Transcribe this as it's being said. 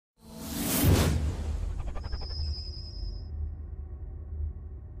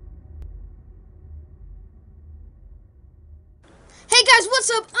Hey guys, what's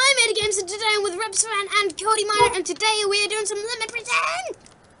up? I'm Eddie Games and today I'm with RETURN and Cody Miner and today we are doing some LemonPrison!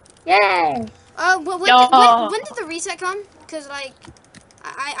 Yay! When did the reset come? Because like,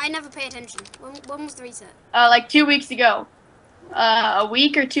 I never pay attention. When was the reset? Like 2 weeks ago. A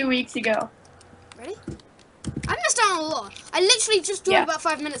week or 2 weeks ago. Really? I missed out on a lot. I literally just joined about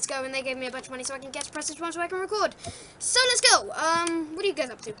 5 minutes ago and they gave me a bunch of money so I can get to press this one so I can record. So let's go. What are you guys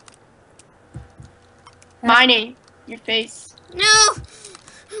up to? Mining your face. No!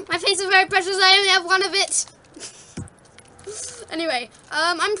 My face is very precious, I only have one of it. Anyway,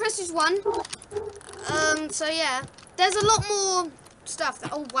 I'm prestige 1. So yeah. There's a lot more stuff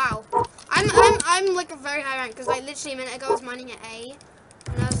that, oh wow. I'm like a very high rank because like literally a minute ago I was mining at A.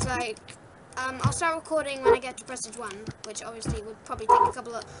 And I was like, I'll start recording when I get to prestige 1, which obviously would probably take a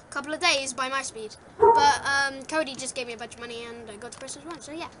couple of days by my speed. But Cody just gave me a bunch of money and I got to prestige 1,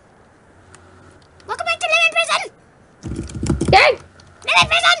 so yeah. Welcome back to LemonPrison! Yay!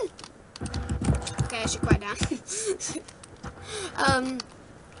 LemonPrison! Okay, I should quiet down.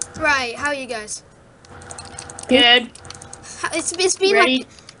 Right, how are you guys? Good. It's been Ready? like,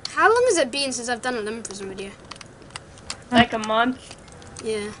 how long has it been since I've done a LemonPrison video? Like a month.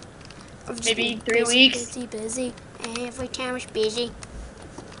 Yeah. I've just Maybe been 3 weeks. Busy. Every time was busy.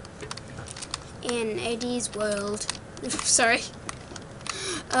 In Eddie's world. Sorry.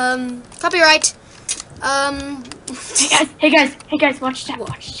 Copyright. Hey guys, watch that.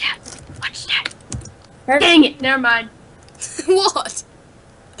 Watch that. Dang it, never mind. What?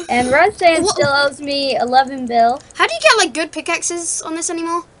 And Roseanne still owes me 11 bill. How do you get like good pickaxes on this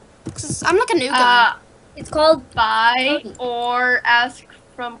anymore? Cause I'm like a new guy. It's called Buy Cody. or ask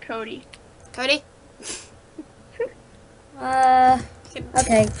from Cody. Cody? Okay.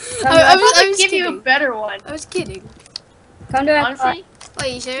 I was Give kidding. you a better one. I was kidding. Come to Honestly, Oh, are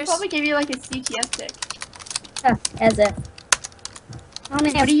you I'll serious? probably give you like a CTS stick. as if. What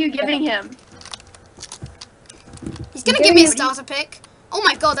are you giving him? He's gonna give me a starter pick. Oh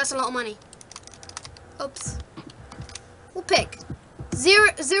my god, that's a lot of money. Oops. What pick?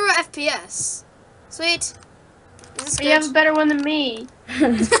 Zero FPS. Sweet. Is this You have a good? better one than me.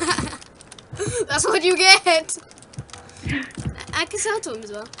 That's what you get. I can sell to him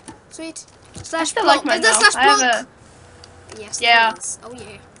as well. Sweet. Slash still block. like my Is that mouth. slash I have block? Yes. Yeah. there is. Oh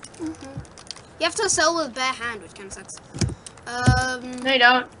yeah. You have to sell with bare hand, which kind of sucks. No, you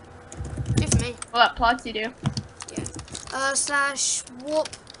don't. Do for me. Well, that plots you do. Yeah. Slash warp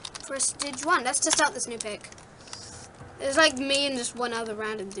prestige 1. Let's test out this new pick. It's like me and just one other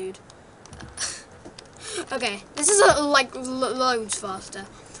random dude. Okay, this is like loads faster.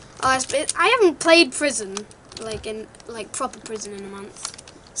 I haven't played prison like proper prison in a month,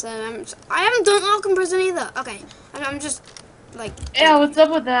 so I haven't done Arkham Prison either. Okay, I'm just like Yeah, what's up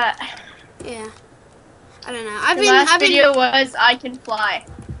with that? yeah. I don't know. The last video was I can fly.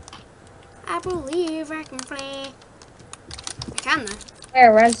 I believe I can fly. I can though.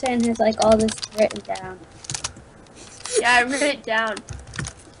 Where Roseanne has like all this written down. Yeah, I wrote it down.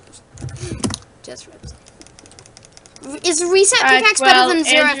 Just reps. Is reset pickaxe better than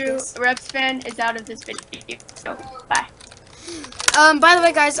zero Andrew FPS? Repsfan is out of this video. So, bye. By the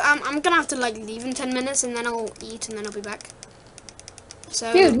way, guys, I'm gonna have to like leave in 10 minutes, and then I'll eat, and then I'll be back.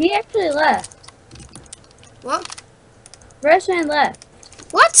 So. Dude, he actually left. What? Roseanne left.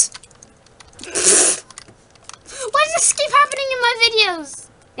 What? Why does this keep happening in my videos?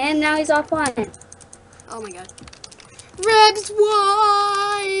 And now he's offline. Oh my god. Rebs,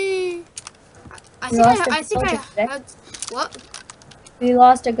 why? I think I heard. What? We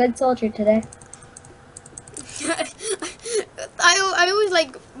lost a good soldier today. I always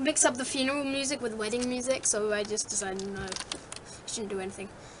like mix up the funeral music with wedding music, so I just decided no, I shouldn't do anything.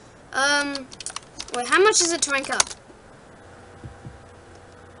 Wait, how much is it to rank up?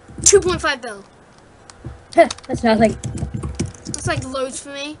 2.5 bill. That's nothing. That's like loads for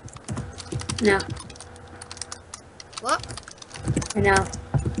me. No. What? I know.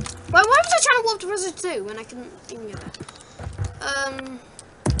 Why was I trying to warp to Prestige 2 when I couldn't even get there?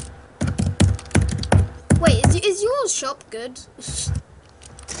 Wait, is your shop good?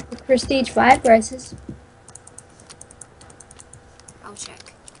 Prestige 5 prices. I'll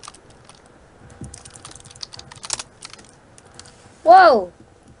check. Whoa!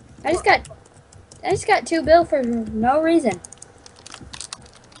 I just got 2 bill for no reason.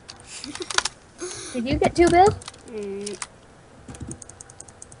 Did you get 2 bill?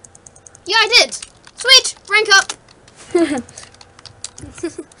 Yeah, I did. Sweet, rank up.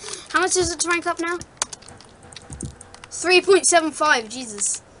 How much is it to rank up now? 3.75.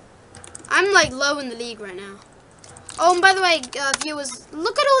 Jesus, I'm like low in the league right now. Oh, and by the way, viewers,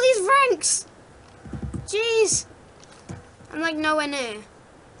 look at all these ranks. Jeez. I'm like nowhere near.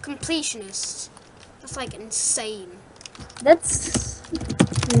 Completionist. That's like insane. That's...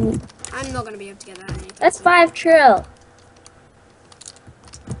 I'm not gonna be able to get that anytime That's soon. 5 trill.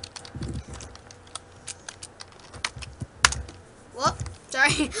 What?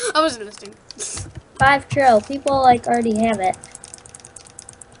 Sorry, I wasn't listening. 5 trill. People like already have it.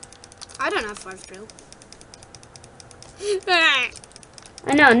 I don't have 5 drill.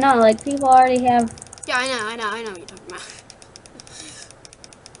 I know, no, like people already have. Yeah, I know what you're talking about.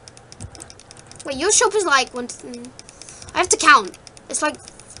 Wait, your shop is like one. I have to count. It's like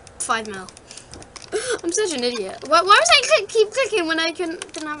 5 mil. I'm such an idiot. Why was I keep clicking when I didn't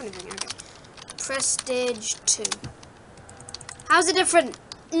have anything? Okay. Prestige 2. How's it different?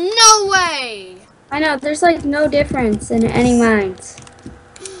 No way! I know, there's like no difference in any mines.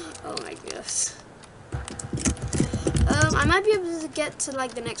 Oh my gosh. I might be able to get to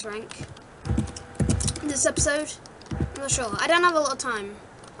like the next rank this episode. I'm not sure. I don't have a lot of time.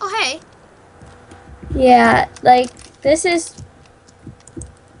 Oh hey. Yeah, like this is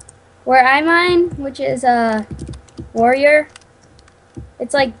where I mine, which is warrior.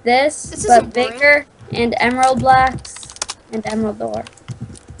 It's like this but isn't bigger Warrior. and emerald blocks and emerald ore.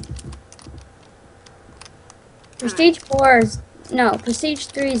 Prestige 4 is no, Prestige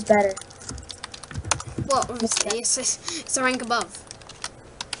 3 is better. Well, obviously, it's a rank above.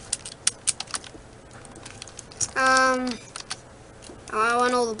 Oh, I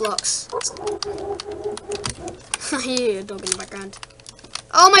want all the blocks. I hear a dog in the background.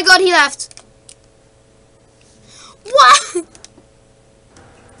 Oh my god, he left. What?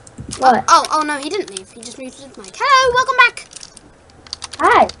 What? Oh no, he didn't leave. He just moved his mic. Hello, welcome back.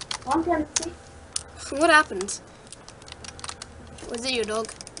 Hi. Long time to see. What happened? Was it your dog?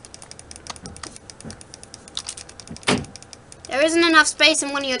 There isn't enough space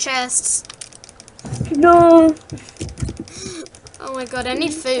in one of your chests. No. Oh my god, I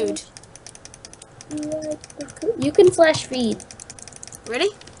need food. You can slash feed. Really?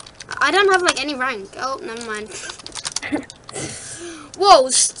 I don't have like any rank. Oh, never mind. Whoa!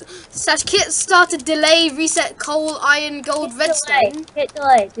 Slash kit started delay reset coal iron gold redstone. Kit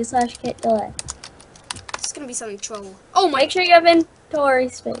delay. Do slash kit delay. It's gonna be something troll. Oh my. Make sure you have inventory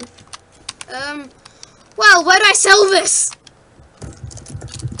space. Well, where do I sell this?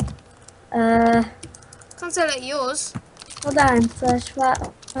 Can't sell it at yours. Hold on. Slash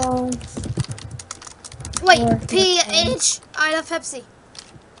flat. Wait, PH. I love Pepsi.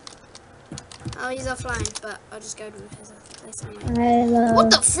 Oh, he's offline, but I'll just go to his place anyway. I love. What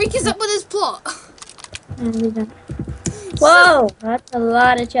the freak is up with this plot? Whoa, that's a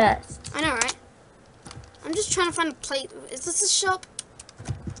lot of chests. I know, right? I'm just trying to find a plate. Is this a shop?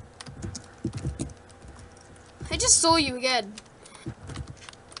 I just saw you again.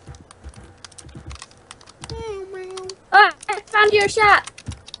 Oh, I found your shop.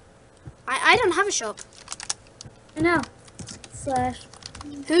 I don't have a shop. I know. Slash.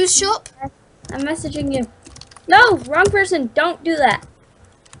 Whose shop? I'm messaging you. No, wrong person. Don't do that.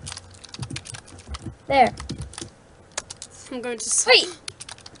 There. I'm going to Wait.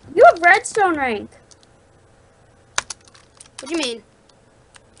 You have redstone rank. What do you mean?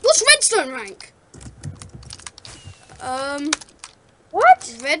 What's redstone rank?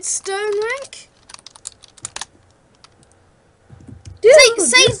 What? Redstone rank? Dude,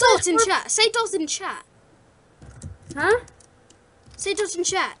 Say dot in chat. Say dot in chat. Huh? Say dot in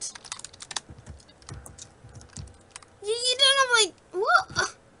chat. You don't have like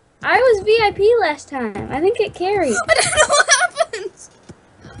what? I was VIP last time. I think it carried. I don't know what happened.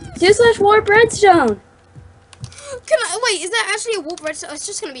 Do slash warp redstone. Can I wait? Is that actually a warp redstone? Oh, it's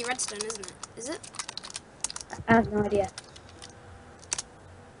just gonna be redstone, isn't it? Is it? I have no idea.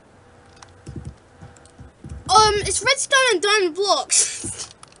 It's redstone and diamond blocks.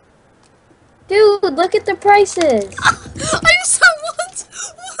 Dude, look at the prices. I'm so what?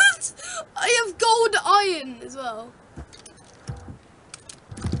 What? I have gold iron as well.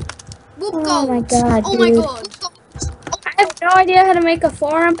 What Oh gold? my god, Oh my dude. god. I have no idea how to make a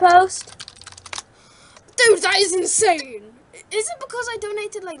forum post. Dude, that is insane. Is it because I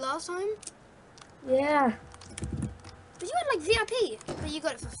donated like last time? Yeah. But you had like VIP. But you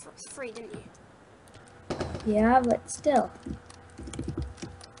got it for free, didn't you? Yeah, but still.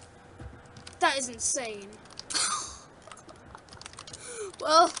 That is insane.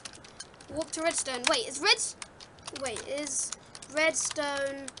 Well, walk to redstone. Wait, is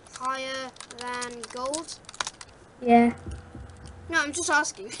redstone higher than gold? Yeah. No, I'm just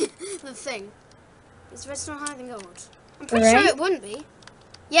asking. The thing. Is redstone higher than gold? I'm pretty Right. sure it wouldn't be.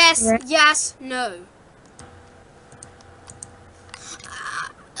 Yes, Right. yes, no.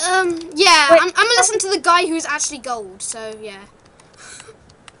 Yeah, Wait. I'm gonna listen to the guy who's actually gold, so yeah.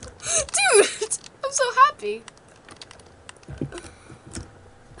 Dude, I'm so happy.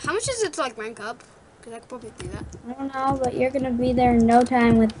 How much is it to like rank up? Because I could probably do that. I don't know, but you're gonna be there in no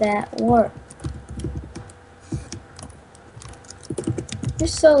time with that warp. You're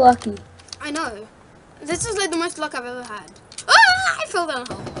so lucky. I know. This is like the most luck I've ever had. Ah! I fell down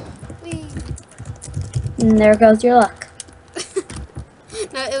a hole. Whee. And there goes your luck.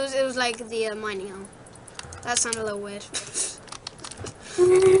 No, it was like the mining hole. That sounded a little weird.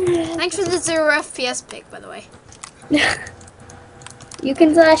 Thanks for the 0 FPS pick, by the way. You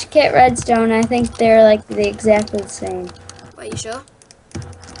can slash kit redstone. I think they're like exactly the same. Are you sure?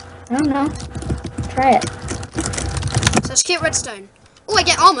 I don't know. Try it. So it's kit redstone. Oh, I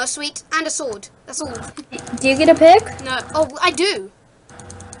get armor, sweet, and a sword. That's all. Do you get a pick? No. Oh, I do.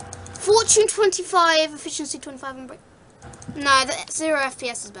 Fortune 25, efficiency 25, and break. No, the 0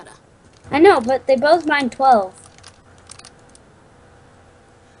 FPS is better. I know, but they both mine 12.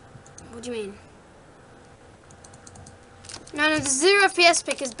 What do you mean? No, the 0 FPS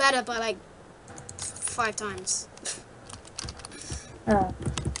pick is better by like 5 times. Oh.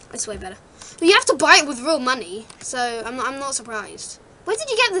 It's way better. But you have to buy it with real money, so I'm not surprised. Where did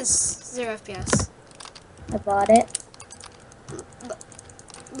you get this 0 FPS? I bought it.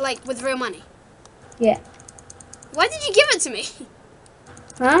 Like, with real money? Yeah. Why did you give it to me?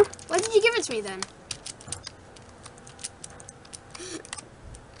 Huh? Why did you give it to me then?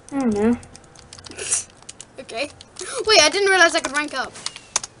 I don't know. Okay. Wait, I didn't realize I could rank up.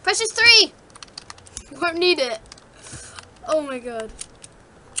 Precious 3! Won't need it. Oh my god.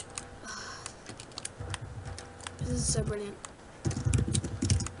 This is so brilliant.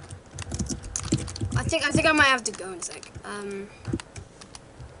 I think I might have to go in a sec.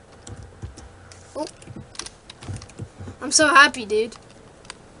 Oh. I'm so happy, dude.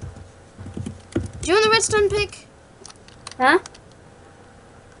 Do you want the redstone pick? Huh?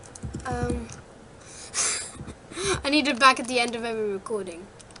 I need it back at the end of every recording.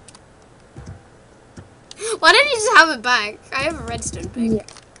 Why don't you just have it back? I have a redstone pick. Yeah.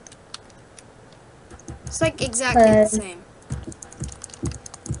 It's like exactly the same.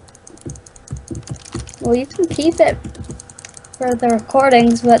 Well, you can keep it for the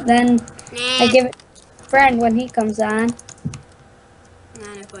recordings, but then Nah. I give it to a friend when he comes on.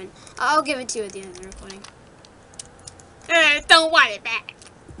 Nah, no point. I'll give it to you at the end of the recording. Don't want it back.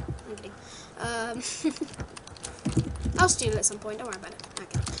 I'm kidding. I'll steal it at some point. Don't worry about it.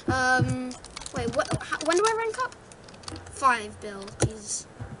 Okay. Wait. What? When do I rank up? 5, Bill. Jeez.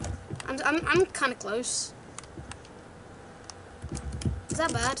 I'm kind of close. Is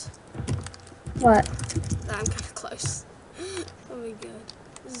that bad? What? That I'm kind of close. Oh my god.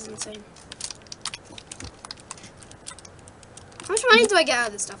 This is insane. How much money do I get out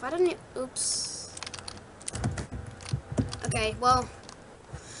of this stuff? I don't need. Oops. Okay, well.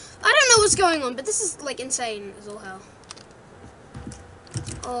 I don't know what's going on, but this is like insane as all hell.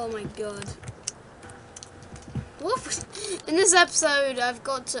 Oh my god. What? In this episode, I've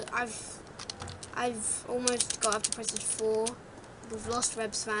almost got up to prestige 4. We've lost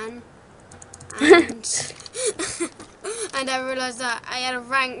Reb's fan. And and I realized that I had a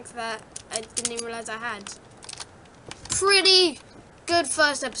rank that I didn't even realize I had. Pretty good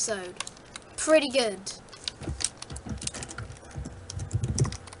first episode. Pretty good.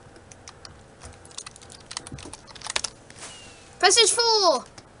 Prestige 4!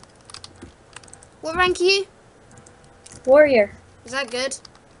 What rank are you? Warrior. Is that good?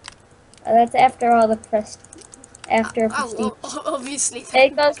 That's after all the after prestige. Oh, obviously.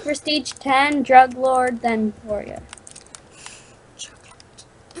 It goes prestige 10, drug lord, then warrior.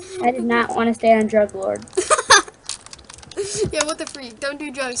 I did not want to stay on drug lord. Yeah, what the freak? Don't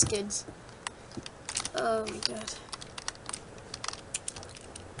do drugs, kids. Oh my god.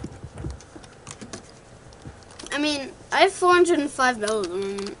 I mean, I have 405 bells at the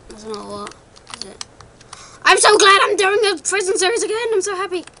moment. That's not a lot, is it? I'm so glad I'm doing the prison series again. I'm so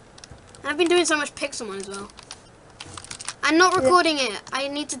happy. And I've been doing so much Pixelmon as well. I'm not recording it. I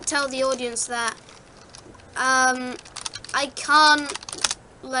need to tell the audience that I can't,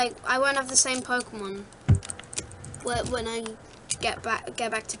 like, I won't have the same Pokemon when I get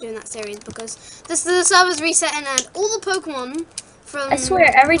back to doing that series, because the server's resetting and all the Pokemon from... I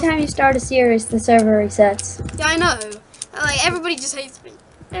swear, every time you start a series, the server resets. Yeah, I know. Like, everybody just hates me.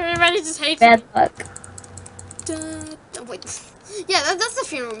 Everybody just hates Bad me. luck. Oh, wait. Yeah, that's the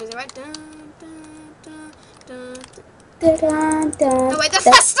funeral music, right? Dun, dun, dun. No, wait,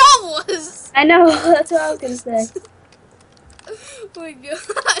 that's Star Wars! I know, that's what I was going to say. Oh my god,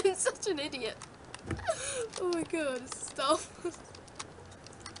 I'm such an idiot. Oh my god, it's Star Wars.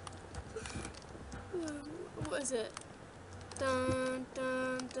 What is it? Dun,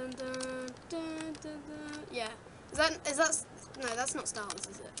 dun, dun, dun, dun, dun, dun. Yeah. Is that? No, that's not Star Wars,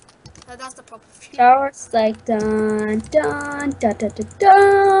 is it? That's the proper. Star Wars like dun dun dun dun dun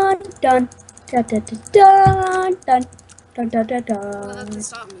dun dun dun dun dun dun dun dun dun Well, that's the dun.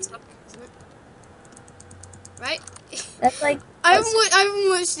 start music, isn't it? Right? That's like I haven't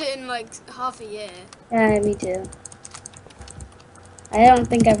watched it in like half a year. yeah, me too. I don't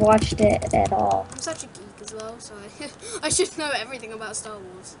think I've watched it at all. I'm such a geek as well, so I should know everything about Star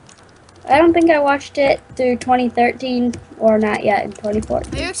Wars. I don't think I watched it through 2013 or not yet in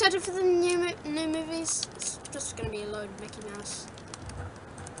 2014. Are you excited for the new movies? It's just gonna be a load of Mickey Mouse.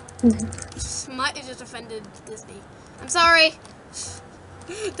 Might have just offended Disney. I'm sorry.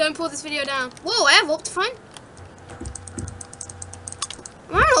 Don't pull this video down. Whoa, I have Optifine.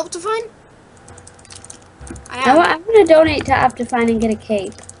 Am I on Optifine? I am. I'm gonna donate to Optifine and get a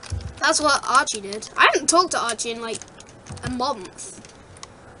cape. That's what Archie did. I haven't talked to Archie in like a month.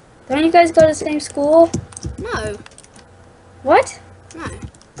 Don't you guys go to the same school? No. What? No.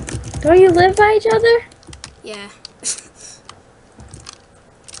 Don't you live by each other? Yeah.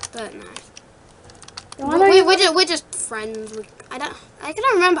 But no. Then why don't you We're just friends. I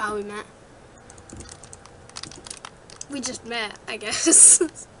can't remember how we met. We just met, I guess.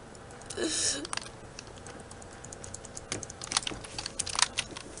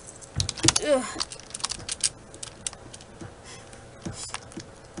 Ugh.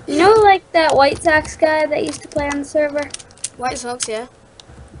 You know, like that White Sox guy that used to play on the server? White Sox, yeah.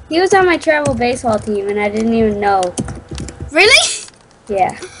 He was on my travel baseball team, and I didn't even know. Really?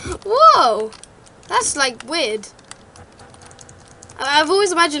 Yeah. Whoa, that's like weird. I've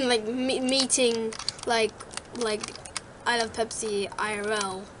always imagined like meeting like I Love Pepsi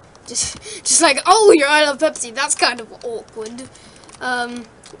IRL. Just like, oh, you're I Love Pepsi. That's kind of awkward.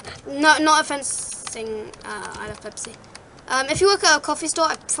 Not offensing I Love Pepsi. If you work at a coffee store,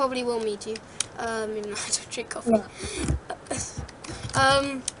 I probably will meet you. Even though I don't drink coffee. Yeah.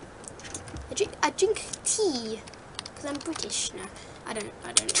 I drink tea because I'm British. No, I don't.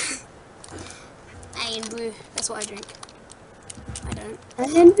 Iron brew. That's what I drink. I don't.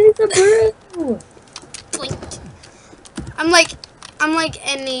 I'm invisible. Blink. I'm like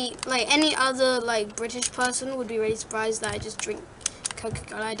any other like British person would be really surprised that I just drink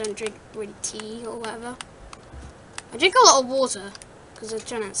Coca-Cola. I don't drink really tea or whatever. I drink a lot of water because I'm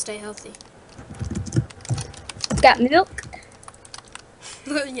trying to stay healthy. Got milk?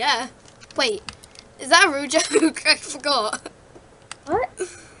 Yeah. Wait, is that a rude joke? I forgot. What?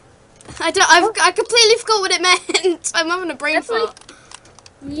 I completely forgot what it meant. I'm having a brain That's fart.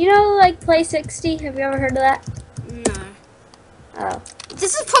 You know, like Play 60? Have you ever heard of that? No. Oh.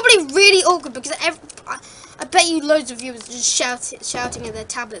 This is probably really awkward because I bet you loads of viewers just shouting at their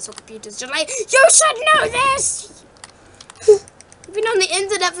tablets or computers, just like, you should know this! You've been on the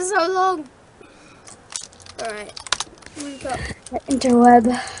internet for so long. Alright. The interweb.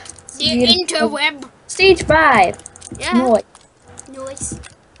 The interweb. Stage 5. Yeah. Noise. Nice.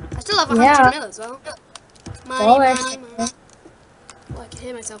 I still have 100 mil as well. Money. Oh, I can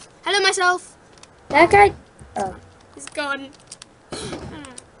hear myself. Hello, myself. That guy. Oh. He's gone. Guy-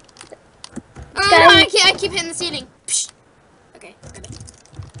 No, I keep hitting the ceiling. Psh. Okay, got it.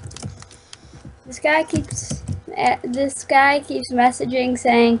 This guy keeps messaging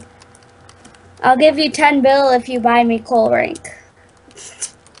saying, "I'll give you 10 bill if you buy me coal rank."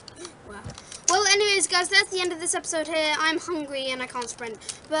 Wow. Well, anyways, guys, that's the end of this episode here. I'm hungry and I can't sprint.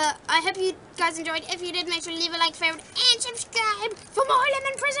 But I hope you guys enjoyed. If you did, make sure to leave a like, favorite, and subscribe for more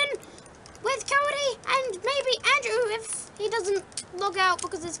LemonPrison with Cody and maybe Andrew if he doesn't log out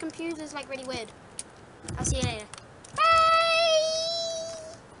because his computer's like really weird. I'll see you later.